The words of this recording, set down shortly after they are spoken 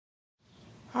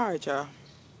Alright, y'all.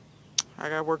 I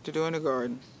got work to do in the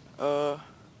garden. Uh,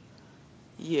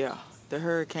 yeah. The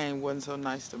hurricane wasn't so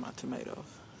nice to my tomatoes.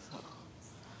 So,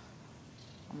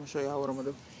 I'm gonna show y'all what I'm gonna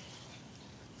do.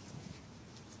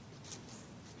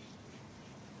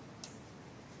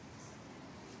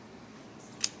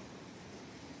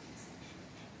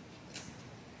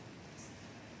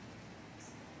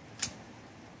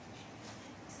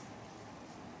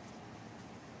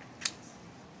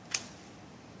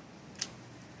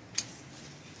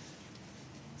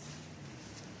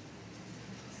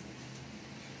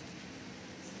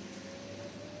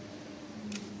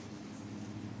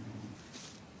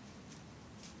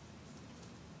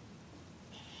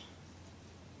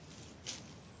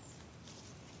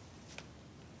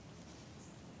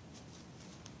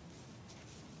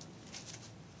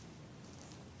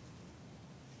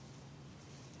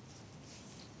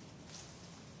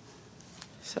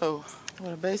 So,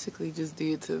 what I basically just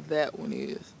did to that one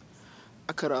is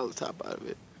I cut all the top out of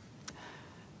it.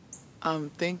 I'm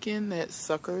thinking that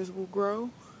suckers will grow.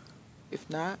 If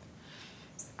not,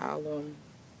 I'll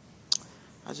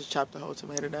I'll just chop the whole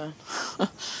tomato down.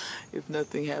 If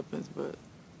nothing happens, but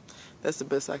that's the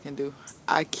best I can do.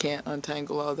 I can't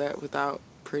untangle all that without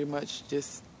pretty much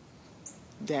just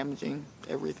damaging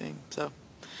everything. So,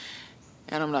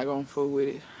 and I'm not going to fool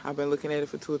with it. I've been looking at it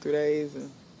for 2 or 3 days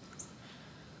and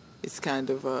it's kind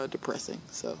of depressing.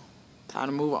 So, time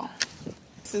to move on.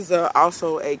 This is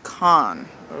also a con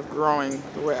of growing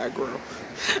the way I grow.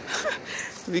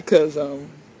 Because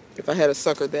if I had a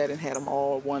sucker that and had them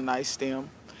all one nice stem,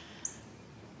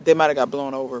 they might have got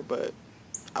blown over, but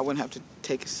I wouldn't have to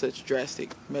take such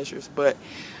drastic measures. But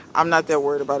I'm not that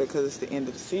worried about it because it's the end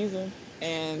of the season.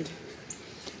 And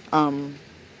I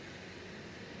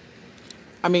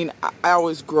mean, I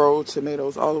always grow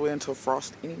tomatoes all the way until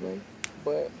frost anyway.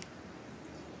 But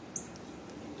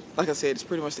like I said, it's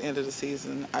pretty much the end of the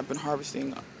season. I've been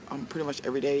harvesting pretty much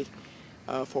every day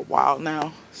for a while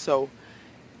now. So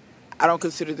I don't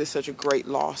consider this such a great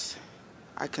loss.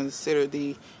 I consider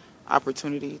the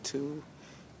opportunity to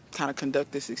kind of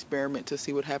conduct this experiment to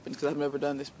see what happens because I've never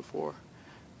done this before.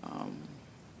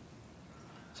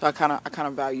 So I kind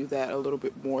of value that a little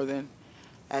bit more than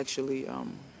actually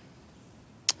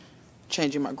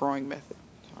changing my growing method.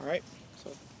 All right.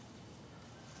 So.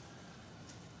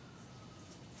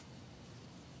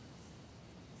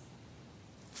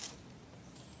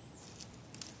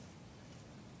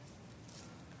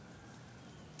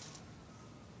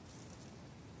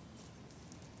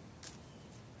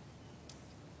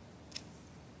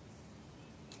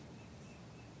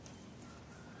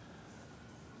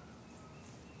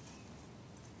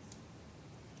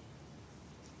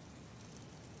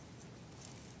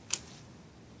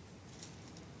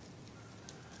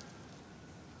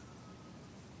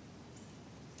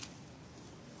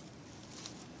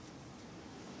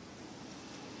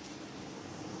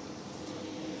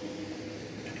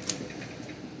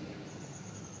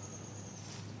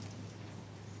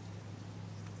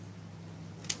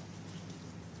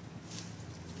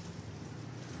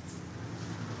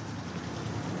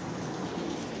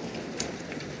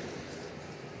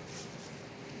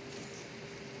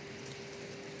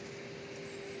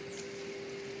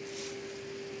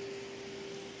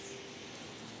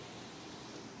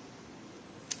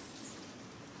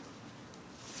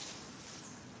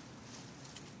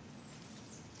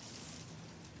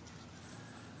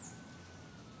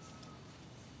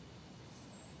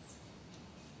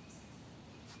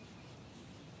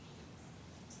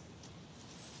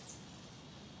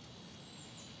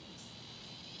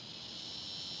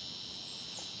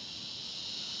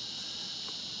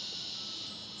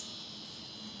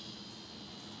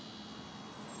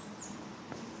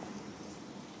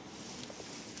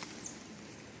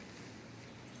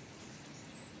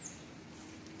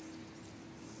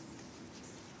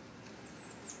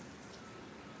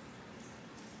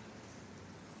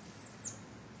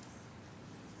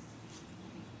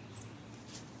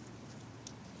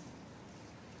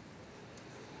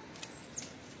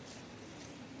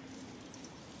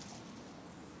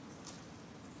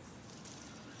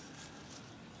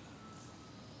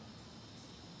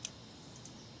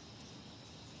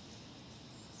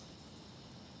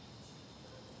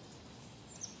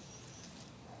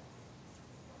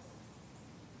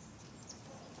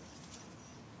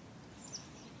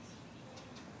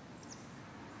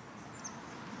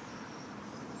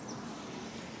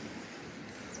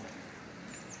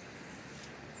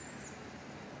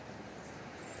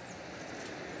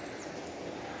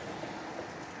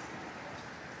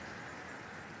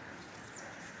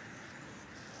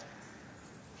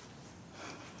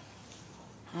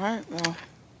 All right. Well,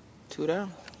 2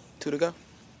 down, 2 to go.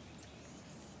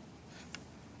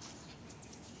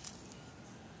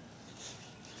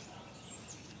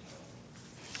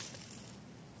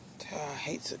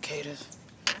 hate cicadas.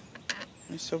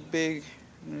 They're so big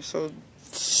and they're so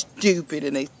stupid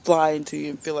and they fly into you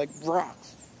and feel like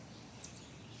rocks.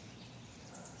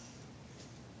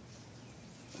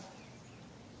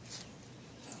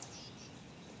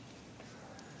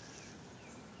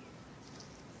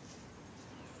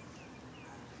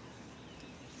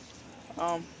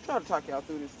 Try to talk y'all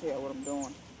through this, tell what I'm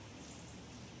doing.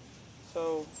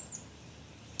 So,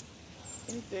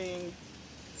 anything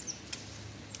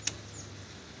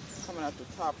coming out the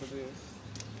top of this,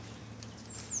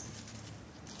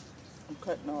 I'm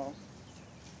cutting off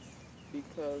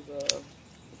because the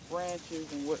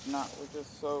branches and whatnot were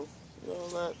just so, see all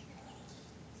that?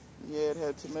 Yeah, it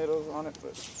had tomatoes on it,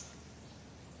 but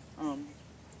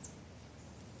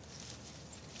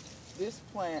this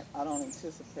plant I don't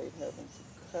anticipate having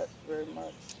to cut very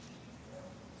much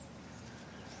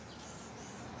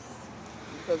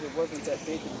because it wasn't that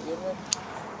big to begin with.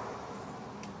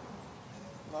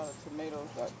 A lot of tomatoes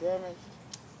got damaged.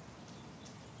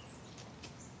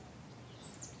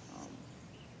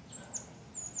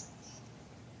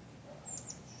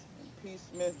 And P.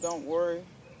 Smith, don't worry.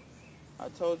 I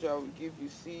told you I would give you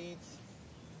seeds.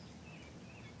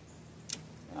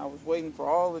 And I was waiting for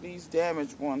all of these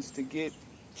damaged ones to get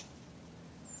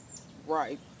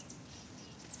ripe.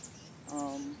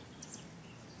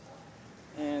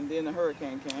 And then the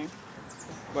hurricane came.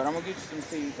 But I'm going to get you some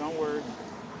seeds, don't worry.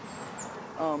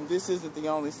 This isn't the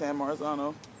only San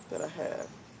Marzano that I have.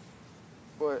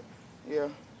 But, yeah.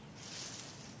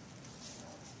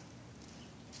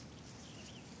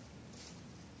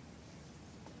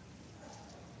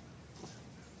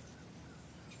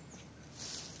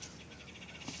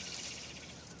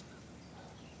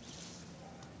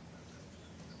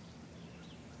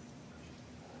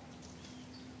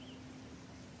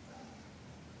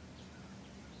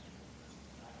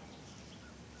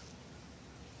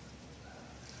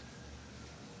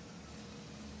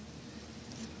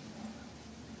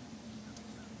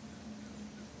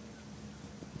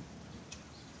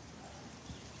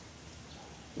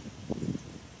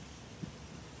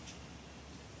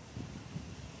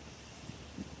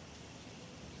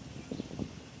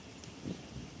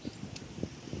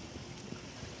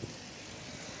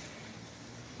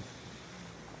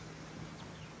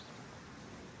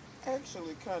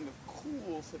 Actually kind of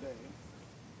cool today,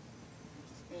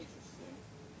 which is interesting.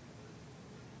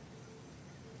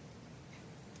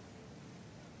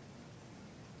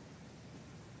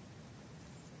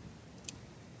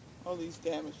 All these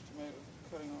damaged tomatoes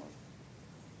cutting off.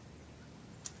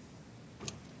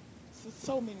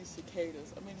 So many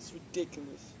cicadas. I mean, it's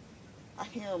ridiculous. I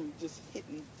hear them just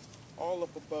hitting all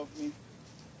up above me.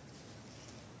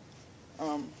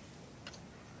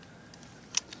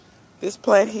 This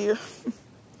plant here,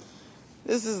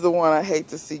 this is the one I hate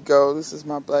to see go. This is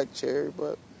my black cherry,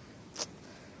 but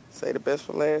say the best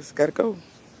for last. Gotta go.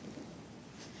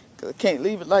 Because I can't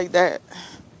leave it like that.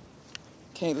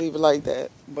 Can't leave it like that.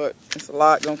 But it's a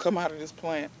lot gonna come out of this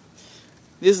plant.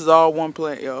 This is all one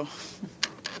plant, y'all.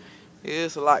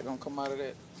 It's a lot gonna come out of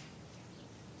that.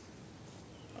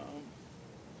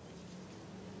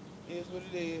 It is what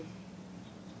it is.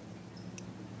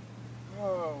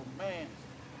 Oh, man.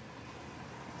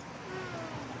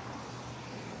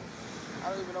 I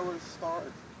don't even know where to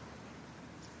start.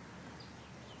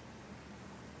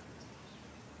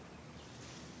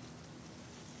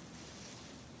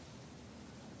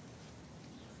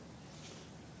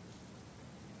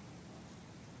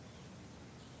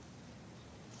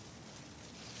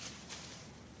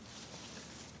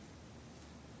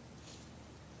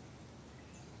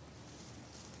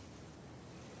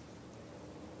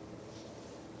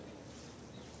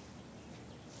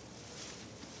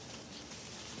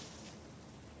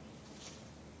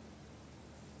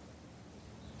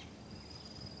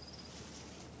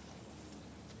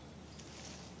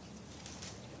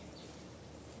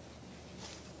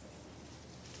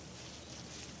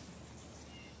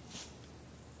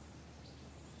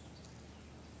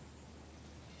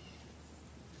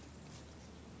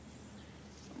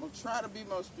 I'm going to try to be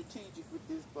more strategic with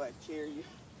this black cherry.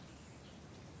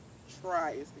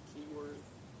 Try is the key word.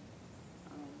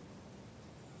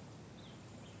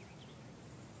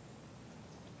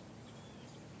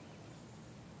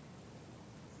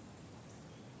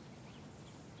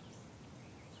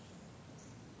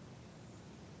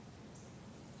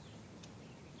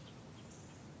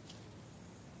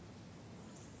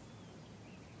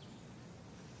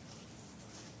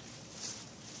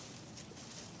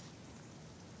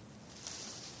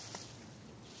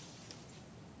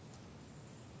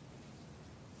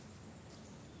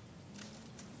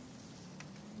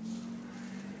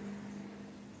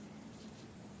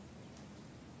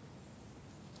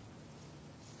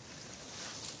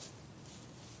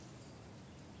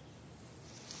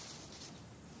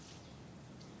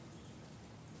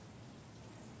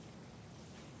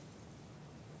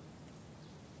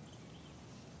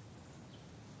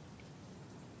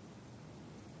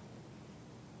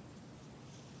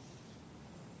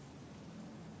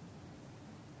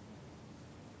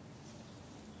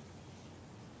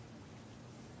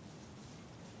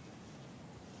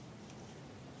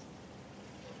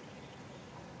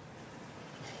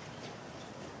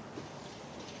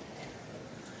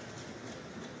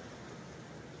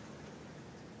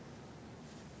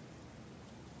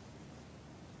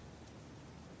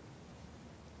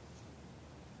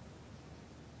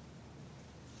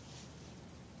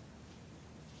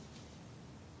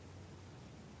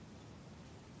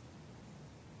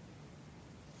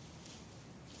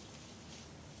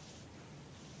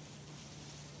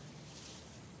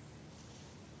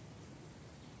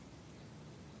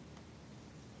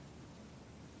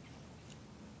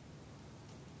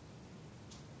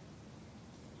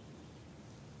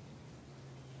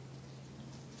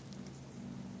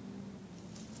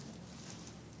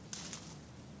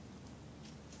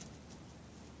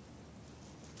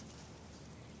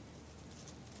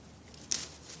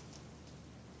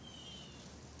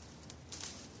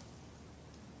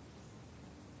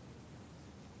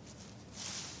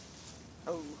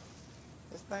 Oh,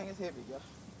 this thing is heavy, y'all.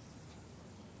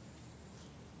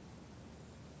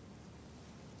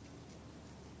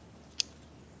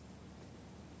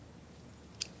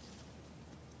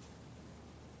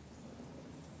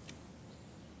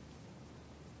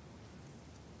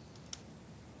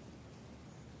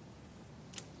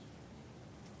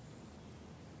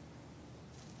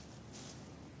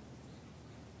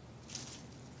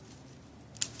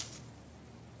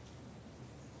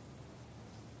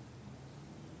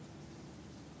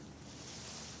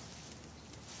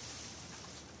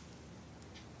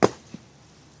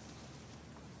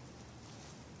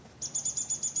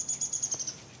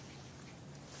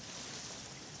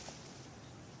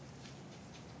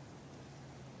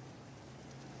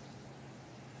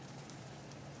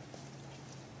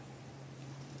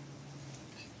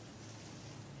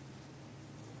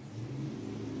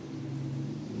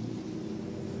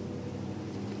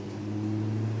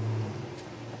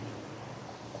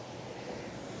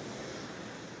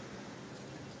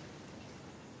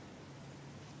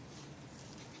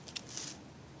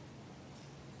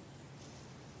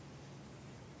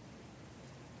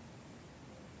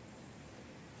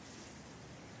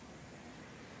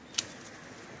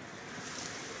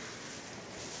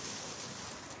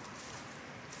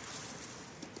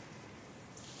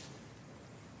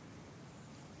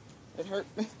 It hurt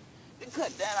me to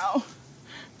cut that off.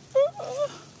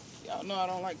 Y'all know I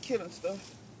don't like killing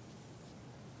stuff.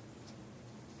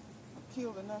 I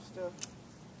killed enough stuff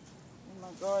in my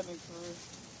gardening career.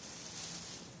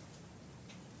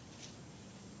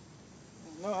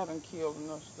 I know I done killed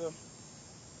enough stuff.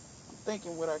 I'm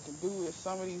thinking what I can do is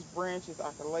some of these branches,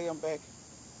 I can lay them back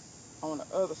on the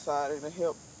other side. It'll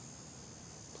help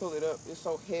pull it up. It's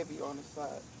so heavy on the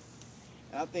side.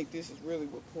 And I think this is really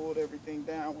what pulled everything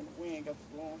down when the wind got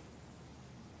to blowing.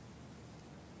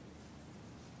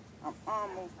 I'm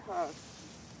almost positive.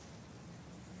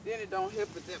 Then it don't help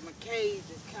it that my cage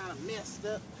is kind of messed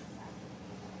up.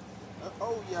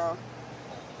 Oh, y'all.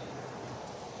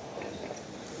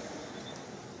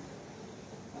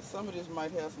 Now, some of this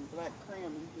might have some black crumb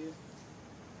in here.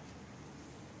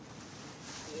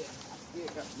 Yeah, I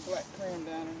still got some black crumb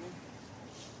down in there.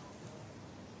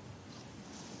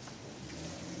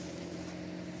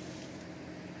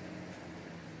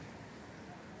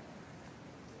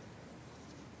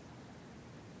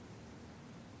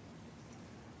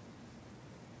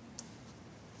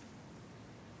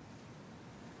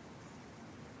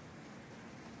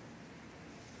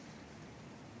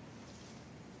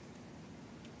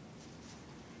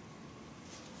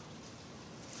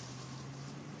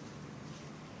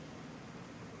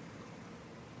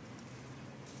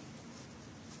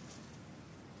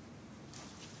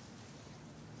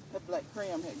 That black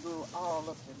crumb had grew all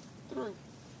up and through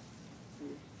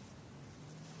here.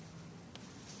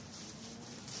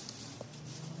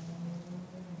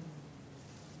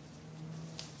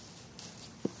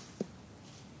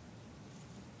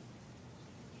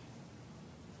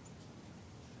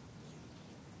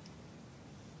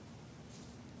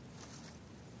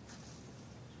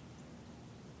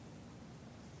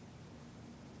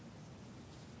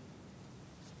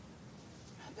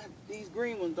 These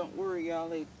green ones, don't worry, y'all.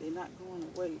 They're not going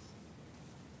to waste.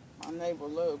 My neighbor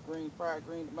loves fried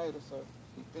green tomatoes, so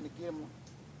he's finna get him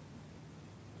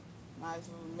a nice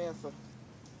little mess of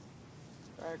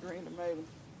fried green tomatoes.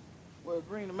 Well,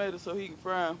 green tomatoes so he can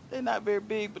fry them. They're not very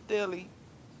big, but they'll eat.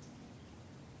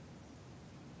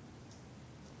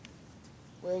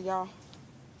 Well, y'all,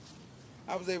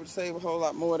 I was able to save a whole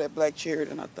lot more of that black cherry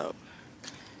than I thought.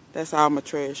 That's all my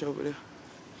trash over there.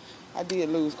 I did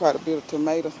lose quite a bit of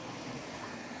tomatoes.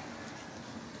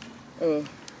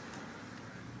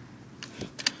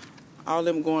 All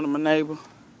them going to my neighbor.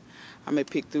 I may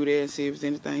pick through there and see if there's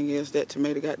anything else. That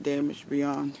tomato got damaged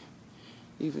beyond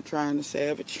even trying to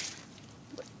salvage.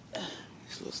 But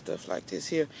this little stuff like this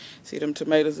here. See, them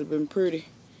tomatoes have been pretty.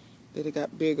 Then it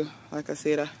got bigger. Like I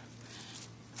said,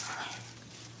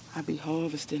 I be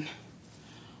harvesting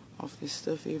off this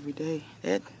stuff every day.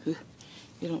 That, it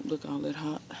don't look all that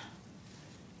hot.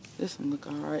 This one look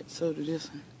alright, so do this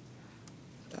one.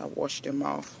 I washed them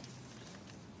off.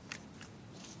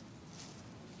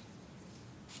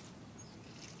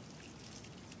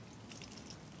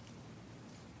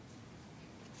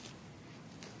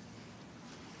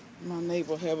 My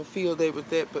neighbor have a field day with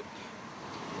that, but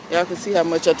y'all can see how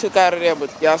much I took out of there.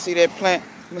 But y'all see that plant?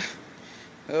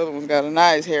 The other one got a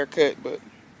nice haircut, but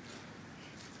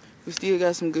we still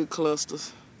got some good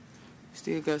clusters.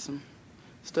 Still got some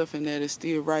stuff in there that's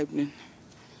still ripening.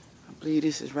 I believe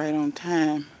this is right on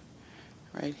time.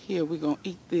 Right here, we're gonna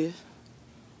eat this.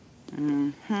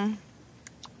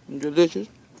 Delicious.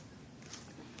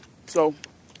 So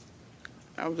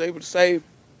I was able to save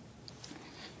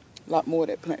a lot more of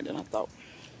that plant than I thought.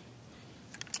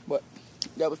 But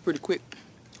that was pretty quick.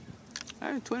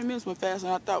 20 minutes went faster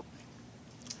than I thought.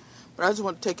 But I just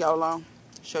want to take y'all along,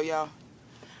 show y'all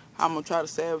how I'm going to try to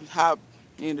salvage, how I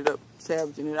ended up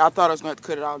salvaging it. I thought I was going to have to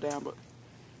cut it all down, but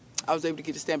I was able to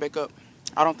get it stand back up.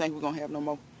 I don't think we're going to have no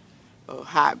more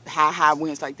high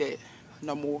winds like that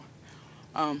no more.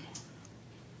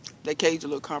 That cage a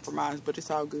little compromised, but it's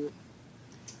all good.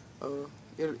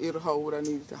 It'll hold what I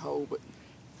need it to hold, but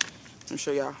let me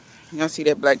show y'all. Y'all see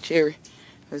that black cherry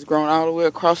that's grown all the way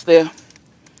across there.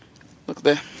 Look at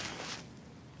that.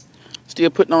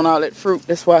 Still putting on all that fruit.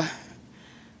 That's why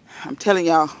I'm telling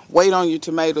y'all, wait on your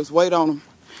tomatoes. Wait on them.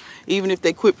 Even if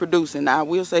they quit producing. Now, I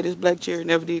will say this black cherry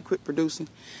never did quit producing.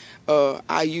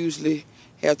 I usually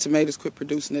have tomatoes quit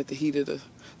producing at the heat of the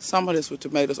summer. That's what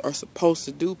tomatoes are supposed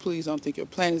to do. Please don't think your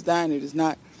plant is dying. It is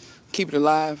not. Keep it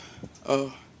alive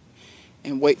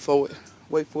and wait for it.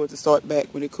 Wait for it to start back.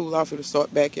 When it cool off, it'll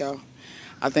start back, y'all.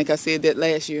 I think I said that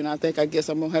last year, and I guess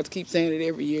I'm going to have to keep saying it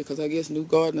every year because I guess new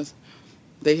gardeners,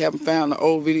 they haven't found the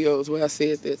old videos where I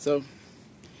said that. So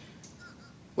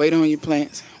wait on your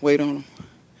plants. Wait on them.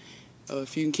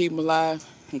 If you can keep them alive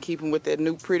and keep them with that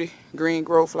new pretty green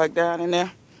growth like down in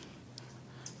there,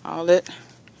 all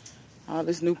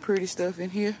this new pretty stuff in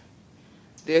here,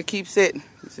 they'll keep setting.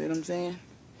 You see what I'm saying?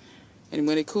 And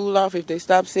when they cool off, if they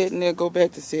stop setting, they'll go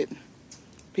back to setting.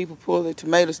 People pull their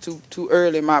tomatoes too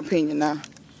early, in my opinion. Now,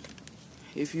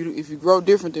 if you grow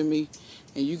different than me,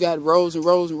 and you got rows and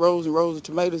rows and rows and rows of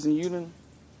tomatoes, and you done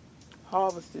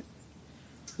harvested,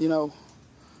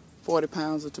 40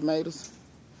 pounds of tomatoes,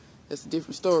 that's a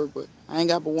different story. But I ain't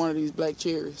got but one of these black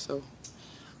cherries, so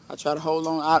I try to hold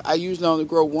on. I usually only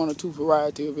grow one or two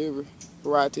variety of every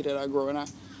variety that I grow, and I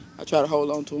try to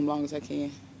hold on to them as long as I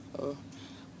can.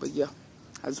 But yeah,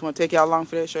 I just want to take y'all along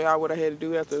for that, show y'all what I had to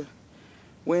do after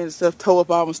wind and stuff, tow up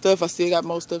all my stuff. I still got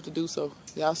more stuff to do, so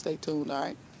y'all stay tuned, all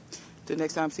right? Till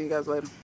next time, see you guys later.